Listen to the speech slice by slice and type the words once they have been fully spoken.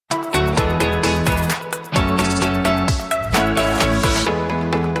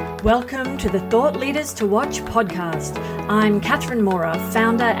Welcome to the Thought Leaders to Watch podcast. I'm Catherine Mora,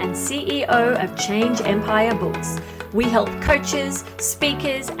 founder and CEO of Change Empire Books. We help coaches,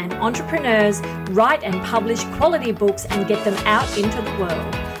 speakers, and entrepreneurs write and publish quality books and get them out into the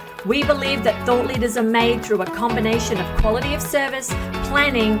world. We believe that thought leaders are made through a combination of quality of service,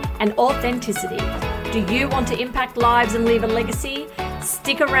 planning, and authenticity. Do you want to impact lives and leave a legacy?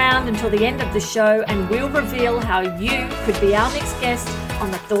 Stick around until the end of the show and we'll reveal how you could be our next guest on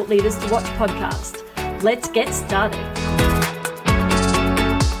the Thought Leaders to Watch podcast. Let's get started.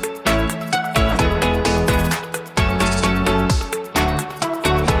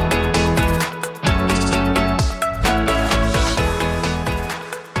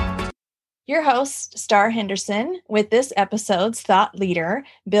 Your host, Star Henderson, with this episode's thought leader,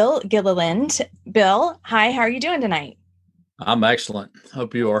 Bill Gilliland. Bill, hi, how are you doing tonight? I'm excellent.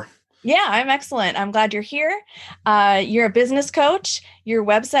 Hope you are. Yeah, I'm excellent. I'm glad you're here. You're a business coach. Your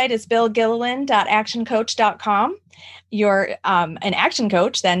website is billgilliland.actioncoach.com. You're an action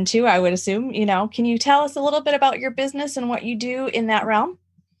coach then too, I would assume. Can you tell us a little bit about your business and what you do in that realm?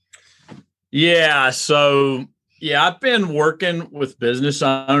 I've been working with business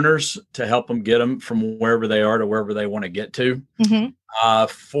owners to help them get them from wherever they are to wherever they want to get to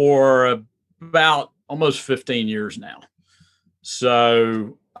for about almost 15 years now.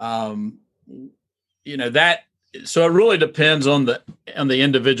 So, so it really depends on the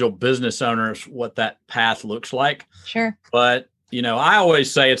individual business owners, what that path looks like. Sure. But, I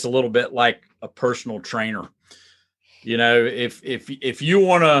always say it's a little bit like a personal trainer. If you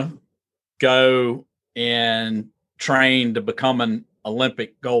want to go and train to become an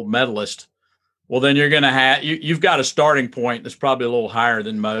Olympic gold medalist, well, then you're going to you've got a starting point that's probably a little higher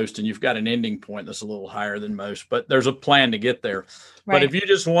than most, and you've got an ending point that's a little higher than most, but there's a plan to get there. Right. But if you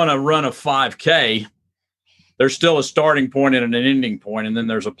just want to run a 5K, there's still a starting point and an ending point, and then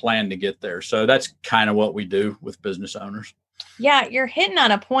there's a plan to get there. So that's kind of what we do with business owners. Yeah, you're hitting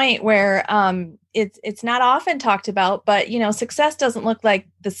on a point where it's not often talked about, but, success doesn't look like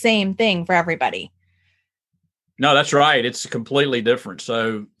the same thing for everybody. No, that's right. It's completely different.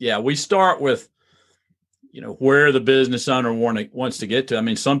 So, yeah, we start with, where the business owner wants to get to. I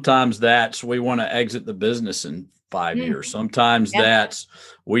mean, sometimes we want to exit the business in 5 years. Sometimes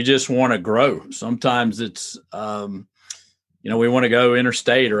we just want to grow. Sometimes it's, we want to go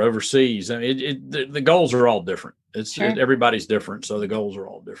interstate or overseas. I mean, the goals are all different. Everybody's different. So the goals are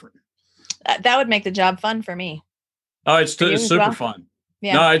all different. That would make the job fun for me. Oh, it's super fun.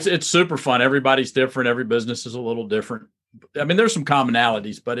 Yeah. No, it's super fun. Everybody's different. Every business is a little different. I mean, there's some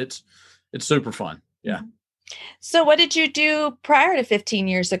commonalities, but it's super fun. Yeah. So what did you do prior to 15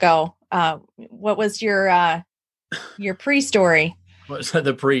 years ago? What was your pre-story? What's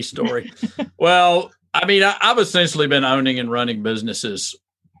the pre-story? Well, I mean, I've essentially been owning and running businesses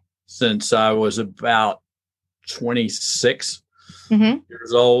since I was about 26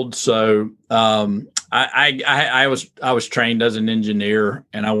 years old. So I was trained as an engineer,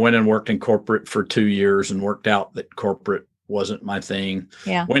 and I went and worked in corporate for 2 years and worked out that corporate wasn't my thing.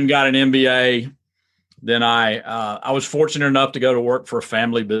 Yeah. Went and got an MBA. Then I was fortunate enough to go to work for a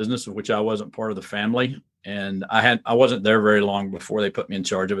family business, of which I wasn't part of the family. And I wasn't there very long before they put me in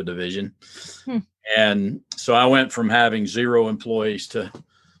charge of a division. And so I went from having 0 employees to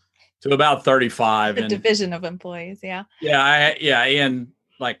about 35. A division of employees. Yeah. Yeah. In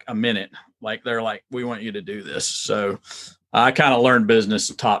like a minute, like they're like, we want you to do this. So I kind of learned business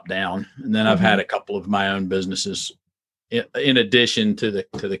top down. And then I've had a couple of my own businesses in addition to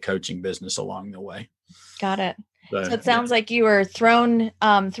the coaching business along the way. Got it. So it sounds like you were thrown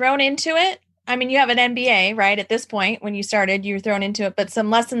into it. I mean, you have an MBA, right? At this point, when you started, you were thrown into it, but some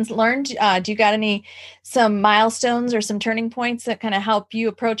lessons learned. Do you got some milestones or some turning points that kind of help you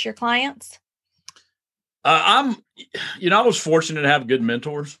approach your clients? I was fortunate to have good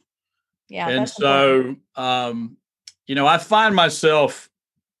mentors. Yeah. And so, I find myself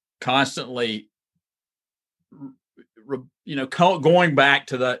constantly, going back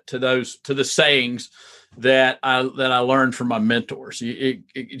to the sayings that I learned from my mentors. You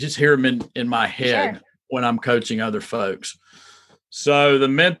just hear them in my head when I'm coaching other folks. So the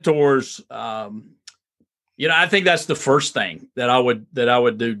mentors, I think that's the first thing that I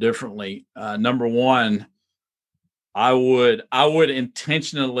would do differently. Number one, I would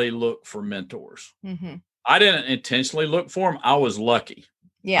intentionally look for mentors. I didn't intentionally look for them. I was lucky.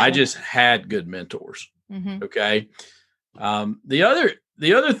 Yeah. I just had good mentors. Okay. The other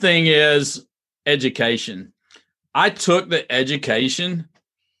thing is education. I took the education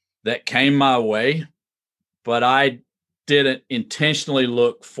that came my way, but I didn't intentionally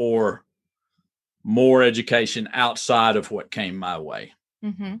look for more education outside of what came my way.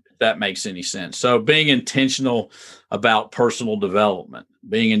 If that makes any sense. So being intentional about personal development,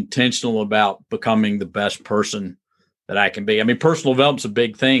 being intentional about becoming the best person that I can be. I mean, personal development's a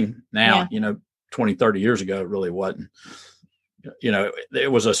big thing now, 20, 30 years ago, it really wasn't.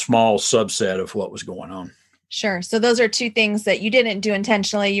 It was a small subset of what was going on. Sure. So those are two things that you didn't do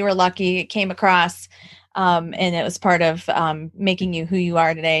intentionally. You were lucky it came across, and it was part of making you who you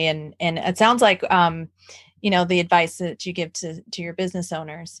are today. And it sounds like, the advice that you give to your business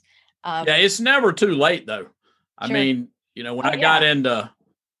owners. It's never too late, though. I mean, when I got into,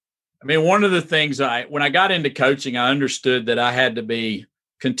 one of the things when I got into coaching, I understood that I had to be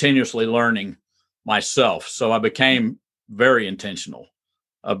continuously learning myself. So I became very intentional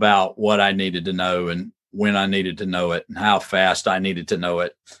about what I needed to know and when I needed to know it and how fast I needed to know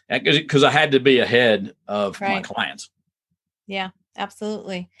it, because I had to be ahead of my clients. Yeah,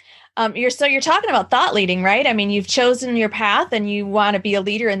 absolutely. You're talking about thought leading, right? I mean, you've chosen your path and you want to be a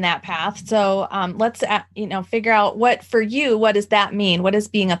leader in that path. So let's, figure out what does that mean? What does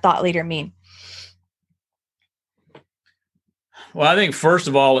being a thought leader mean? Well, I think first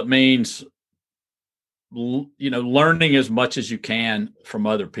of all, it means, learning as much as you can from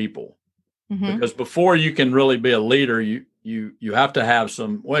other people, because before you can really be a leader, you have to have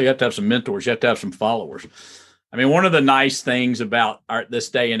some mentors, you have to have some followers. I mean, one of the nice things about this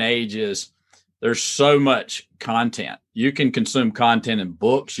day and age is there's so much content. You can consume content in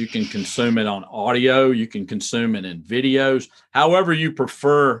books, you can consume it on audio, you can consume it in videos, however you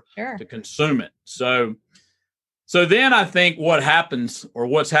prefer to consume it. So then I think what happens, or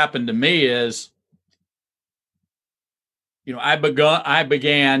what's happened to me, is I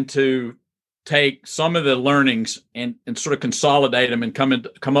began to take some of the learnings and sort of consolidate them and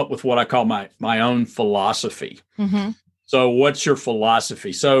come up with what I call my own philosophy. So what's your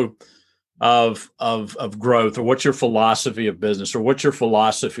philosophy? So of growth, or what's your philosophy of business, or what's your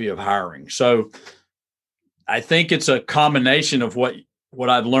philosophy of hiring? So I think it's a combination of what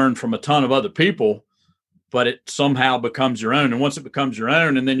I've learned from a ton of other people, but it somehow becomes your own. And once it becomes your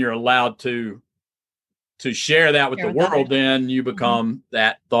own, and then you're allowed to share that with the world, then you become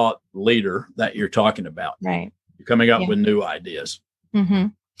that thought leader that you're talking about. Right. You're coming up with new ideas.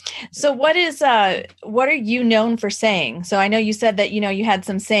 So what are you known for saying? So I know you said that, you had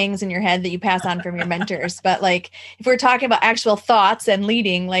some sayings in your head that you pass on from your mentors, but like, if we're talking about actual thoughts and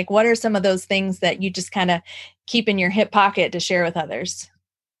leading, like what are some of those things that you just kind of keep in your hip pocket to share with others?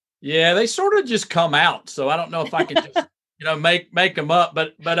 Yeah, they sort of just come out. So I don't know if I can just, make them up,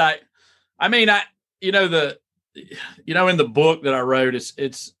 but in the book that I wrote,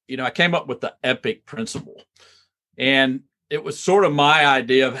 it's I came up with the EPIC principle, and it was sort of my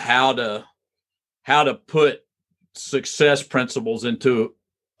idea of how to put success principles into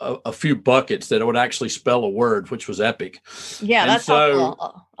a few buckets that would actually spell a word, which was EPIC. Yeah, and that's so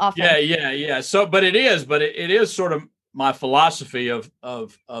often. Yeah. So, but it is sort of my philosophy of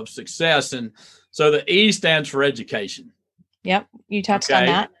success, and so the E stands for education. Yep. You touched on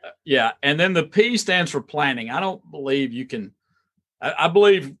that. Yeah. And then the P stands for planning. I don't believe I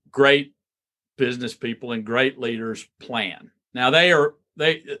believe great business people and great leaders plan. Now they're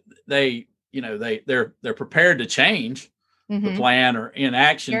prepared to change the plan or in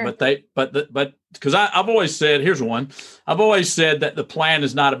action, but because I've always said, here's one, I've always said that the plan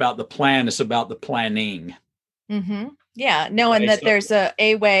is not about the plan, it's about the planning. Yeah. Knowing that there's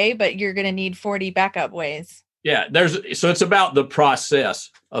a way, but you're going to need 40 backup ways. Yeah, so it's about the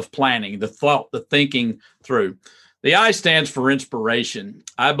process of planning, the thought, the thinking through. The I stands for inspiration.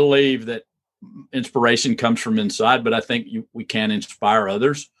 I believe that inspiration comes from inside, but I think we can inspire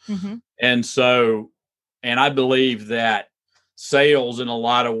others. And I believe that sales in a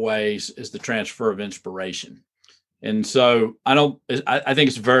lot of ways is the transfer of inspiration. And so I think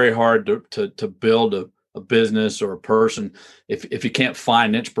it's very hard to build a business or a person if you can't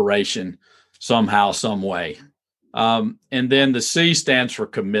find inspiration somehow, some way. And then the C stands for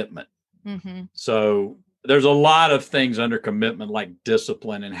commitment. So there's a lot of things under commitment, like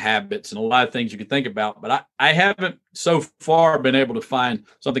discipline and habits and a lot of things you could think about. But I haven't so far been able to find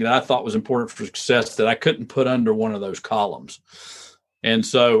something that I thought was important for success that I couldn't put under one of those columns. And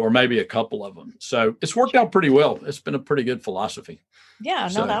so, or maybe a couple of them. So it's worked out pretty well. It's been a pretty good philosophy. Yeah,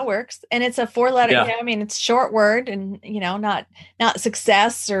 no, that works. And it's a 4-letter. Yeah. I mean, it's a short word, and not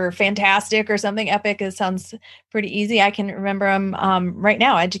success or fantastic or something. EPIC sounds pretty easy. I can remember them right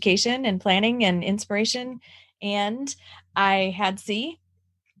now: education and planning and inspiration. And I had C.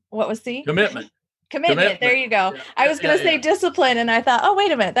 What was C? Commitment. Commitment. There you go. Yeah. I was going to say discipline, and I thought, oh,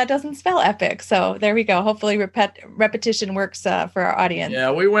 wait a minute, that doesn't spell EPIC. So there we go. Hopefully repetition works for our audience. Yeah,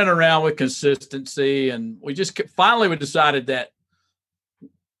 we went around with consistency, and we decided that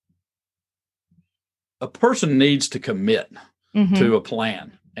a person needs to commit to a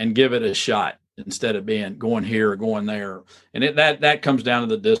plan and give it a shot instead of going here or going there. And that comes down to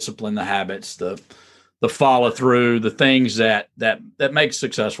the discipline, the habits, the follow through, the things that make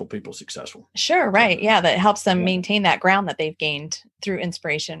successful people successul. Sure. Right. Yeah. That helps them maintain that ground that they've gained through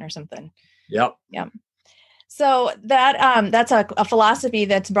inspiration or something. Yep. So that's a philosophy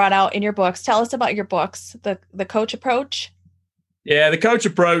that's brought out in your books. Tell us about your books, the Coach Approach. Yeah. The Coach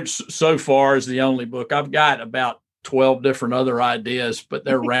Approach so far is the only book. I've got about 12 different other ideas, but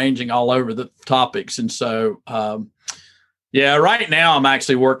they're ranging all over the topics. And so, right now I'm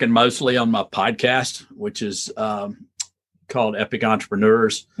actually working mostly on my podcast, which is called Epic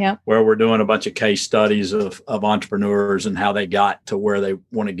Entrepreneurs, where we're doing a bunch of case studies of entrepreneurs and how they got to where they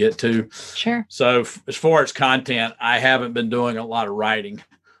want to get to. Sure. So as far as content, I haven't been doing a lot of writing,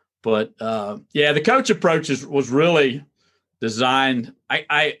 but the Coach Approach was really designed.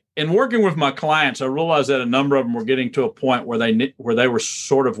 I in working with my clients, I realized that a number of them were getting to a point where they were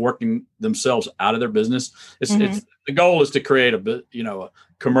sort of working themselves out of their business. It's the goal is to create a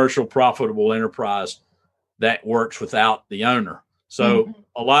commercial profitable enterprise that works without the owner. So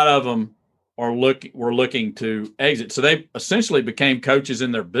a lot of them were looking to exit. So they essentially became coaches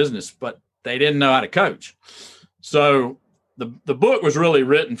in their business, but they didn't know how to coach. So the book was really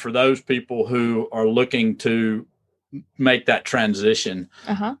written for those people who are looking to make that transition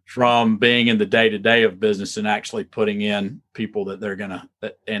from being in the day-to-day of business and actually putting in people that they're going to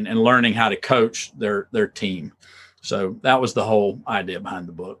and learning how to coach their team. So that was the whole idea behind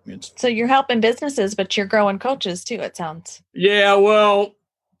the book. So you're helping businesses, but you're growing coaches too, it sounds. Yeah. Well,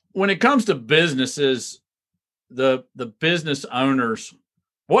 when it comes to businesses, the business owners,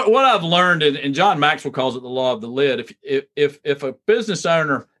 what I've learned, and John Maxwell calls it the law of the lid. If a business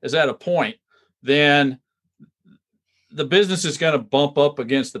owner is at a point, then the business is going to bump up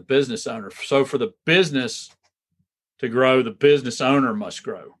against the business owner. So for the business to grow, the business owner must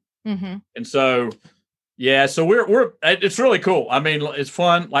grow. And so, so we're it's really cool. I mean, it's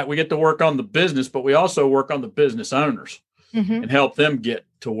fun. Like we get to work on the business, but we also work on the business owners and help them get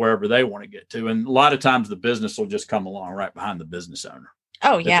to wherever they want to get to. And a lot of times the business will just come along right behind the business owner.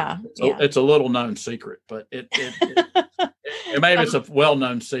 Oh, it's a little known secret, but maybe it's a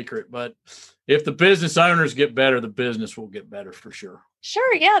well-known secret, but if the business owners get better, the business will get better for sure.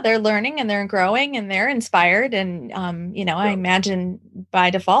 Sure. Yeah. They're learning and they're growing and they're inspired. And, I imagine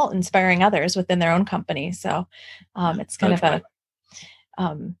by default inspiring others within their own company. So it's kind of right.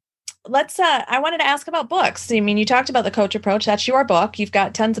 I wanted to ask about books. I mean, you talked about the Coach Approach. That's your book. You've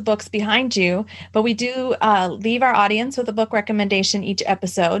got tons of books behind you, but we do leave our audience with a book recommendation each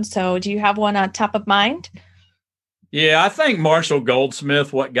episode. So do you have one on top of mind? Yeah, I think Marshall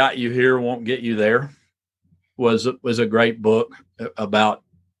Goldsmith, What Got You Here Won't Get You There, was a great book about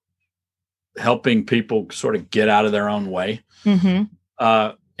helping people sort of get out of their own way. And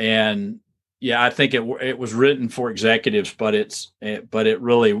I think it was written for executives, but it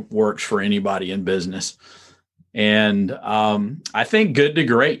really works for anybody in business. And I think Good to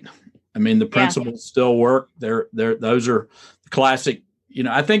Great. I mean, the principles still work. Those are classic.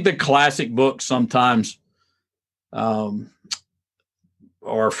 I think the classic books sometimes are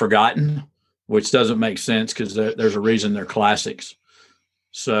forgotten, which doesn't make sense because there's a reason they're classics.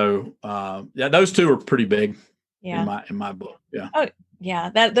 So those two are pretty big in my book. Yeah. Oh yeah.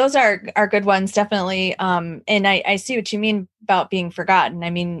 Those are good ones. Definitely. And I see what you mean about being forgotten. I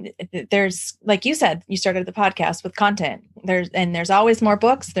mean, there's, like you said, you started the podcast with content there's always more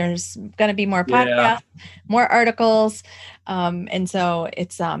books. There's going to be more podcasts, more articles. And so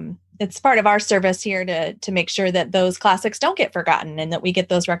it's part of our service here to make sure that those classics don't get forgotten and that we get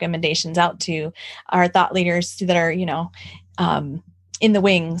those recommendations out to our thought leaders that are, in the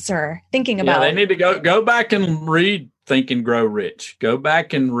wings or thinking about. They need to go back and read Think and Grow Rich. Go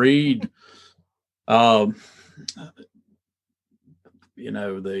back and read, How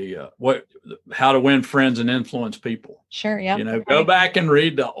to Win Friends and Influence People. Sure. Yeah. Go back and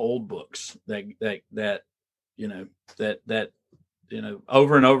read the old books that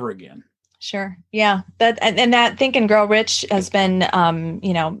over and over again. Sure. Yeah. That Think and Grow Rich has been,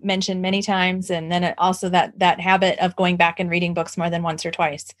 mentioned many times. And then also that habit of going back and reading books more than once or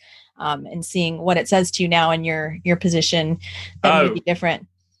twice, and seeing what it says to you now in your position that may be different.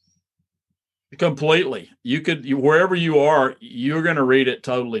 Completely. Wherever you are, you're going to read it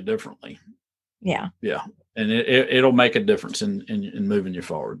totally differently. Yeah. Yeah. And it'll make a difference in moving you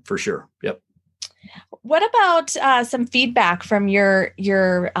forward for sure. Yep. What about some feedback from your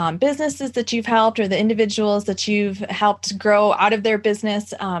businesses that you've helped or the individuals that you've helped grow out of their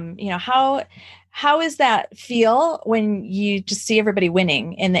business? How is that feel when you just see everybody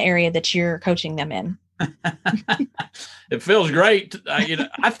winning in the area that you're coaching them in? It feels great.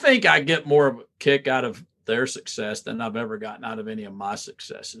 I think I get more of a kick out of their success than I've ever gotten out of any of my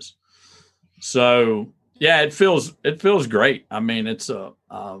successes. So yeah, it feels great. I mean, it's why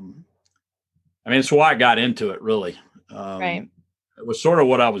I got into it, really. Right. It was sort of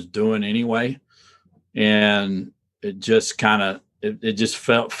what I was doing anyway. And it just it just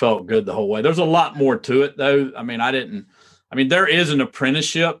felt good the whole way. There's a lot more to it though. There is an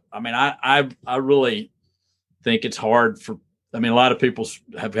apprenticeship. I really think it's hard a lot of people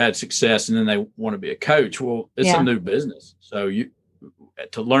have had success and then they want to be a coach. Well, it's a new business. So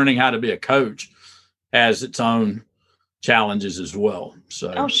learning how to be a coach has its own challenges as well.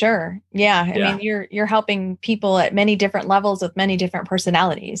 So sure. Yeah. I mean, you're helping people at many different levels with many different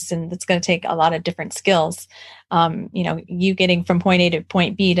personalities, and it's going to take a lot of different skills. You getting from point A to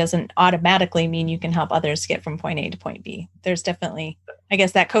point B doesn't automatically mean you can help others get from point A to point B. There's definitely, I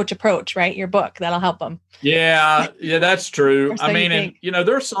guess, that coach approach, right? Your book, that'll help them. Yeah, that's true.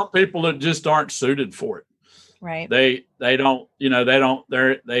 There's some people that just aren't suited for it. Right. They either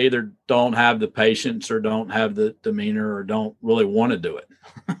don't have the patience or don't have the demeanor or don't really want to do it.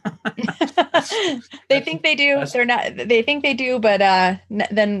 They think they do. They think they do, but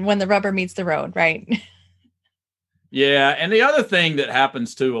then when the rubber meets the road, right? Yeah. And the other thing that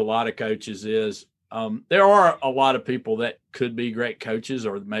happens to a lot of coaches is there are a lot of people that could be great coaches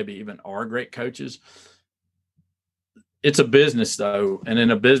or maybe even are great coaches. It's a business though. And in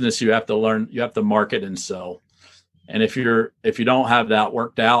a business, you have to market and sell. And if you don't have that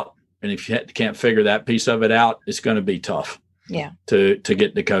worked out, and if you can't figure that piece of it out, it's going to be tough. Yeah. To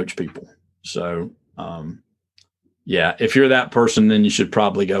get to coach people. So, if you're that person, then you should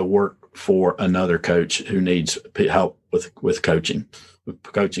probably go work for another coach who needs help with coaching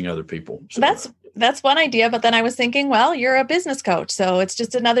other people. So, that's one idea. But then I was thinking, well, you're a business coach, so it's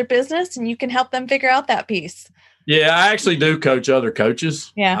just another business, and you can help them figure out that piece. Yeah, I actually do coach other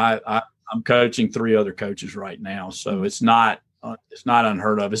coaches. Yeah. I'm coaching 3 other coaches right now. So it's not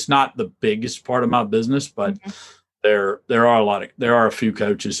unheard of. It's not the biggest part of my business, but there are a few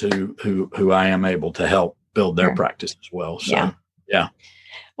coaches who I am able to help build their practice as well. So, yeah.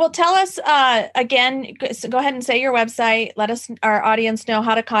 Well, tell us again, so go ahead and say your website. Let our audience know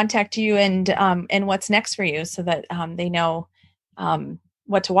how to contact you and what's next for you so that they know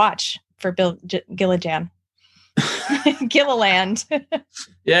what to watch for Bill Gilliland. Gilliland.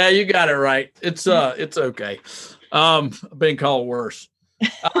 Yeah, you got it right. It's okay. I've been called worse.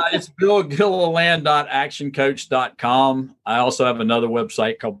 It's billgilliland.actioncoach.com. I also have another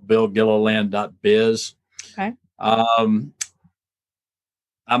website called billgilliland.biz. Okay. I'm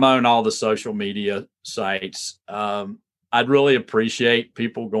on all the social media sites. I'd really appreciate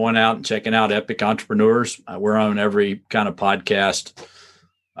people going out and checking out Epic Entrepreneurs. We're on every kind of podcast.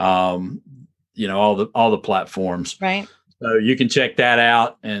 All the platforms. Right. So you can check that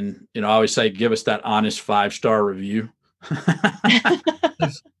out. And, I always say, give us that honest 5-star review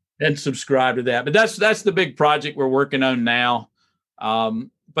and subscribe to that. But that's the big project we're working on now.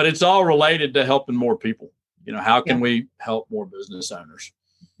 But it's all related to helping more people. How can we help more business owners?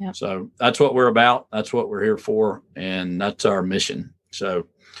 Yep. So that's what we're about. That's what we're here for. And that's our mission. So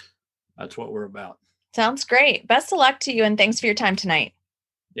that's what we're about. Sounds great. Best of luck to you. And thanks for your time tonight.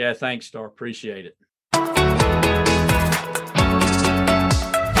 Yeah, thanks, Star. Appreciate it.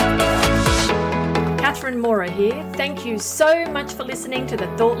 Catherine Mora here. Thank you so much for listening to the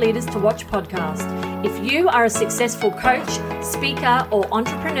Thought Leaders to Watch podcast. If you are a successful coach, speaker, or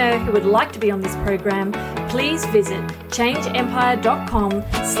entrepreneur who would like to be on this program, please visit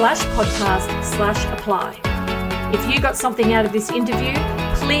changeempire.com/podcast/apply. If you got something out of this interview,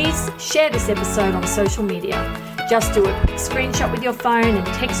 please share this episode on social media. Just do a quick screenshot with your phone and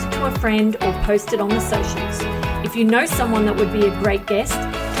text it to a friend or post it on the socials. If you know someone that would be a great guest,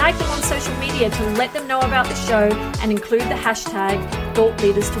 tag them on social media to let them know about the show and include the hashtag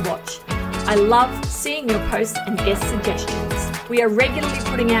ThoughtLeadersToWatch. I love seeing your posts and guest suggestions. We are regularly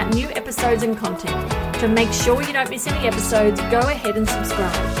putting out new episodes and content. To make sure you don't miss any episodes, go ahead and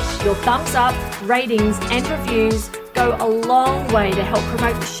subscribe. Your thumbs up, ratings, and reviews go a long way to help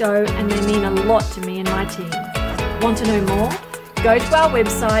promote the show, and they mean a lot to me and my team. Want to know more? Go to our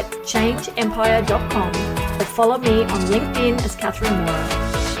website, changeempire.com, or follow me on LinkedIn as Catherine Mora.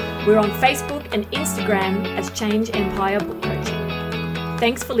 We're on Facebook and Instagram as Change Empire Book Coaching.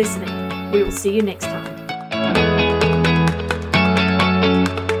 Thanks for listening. We will see you next time.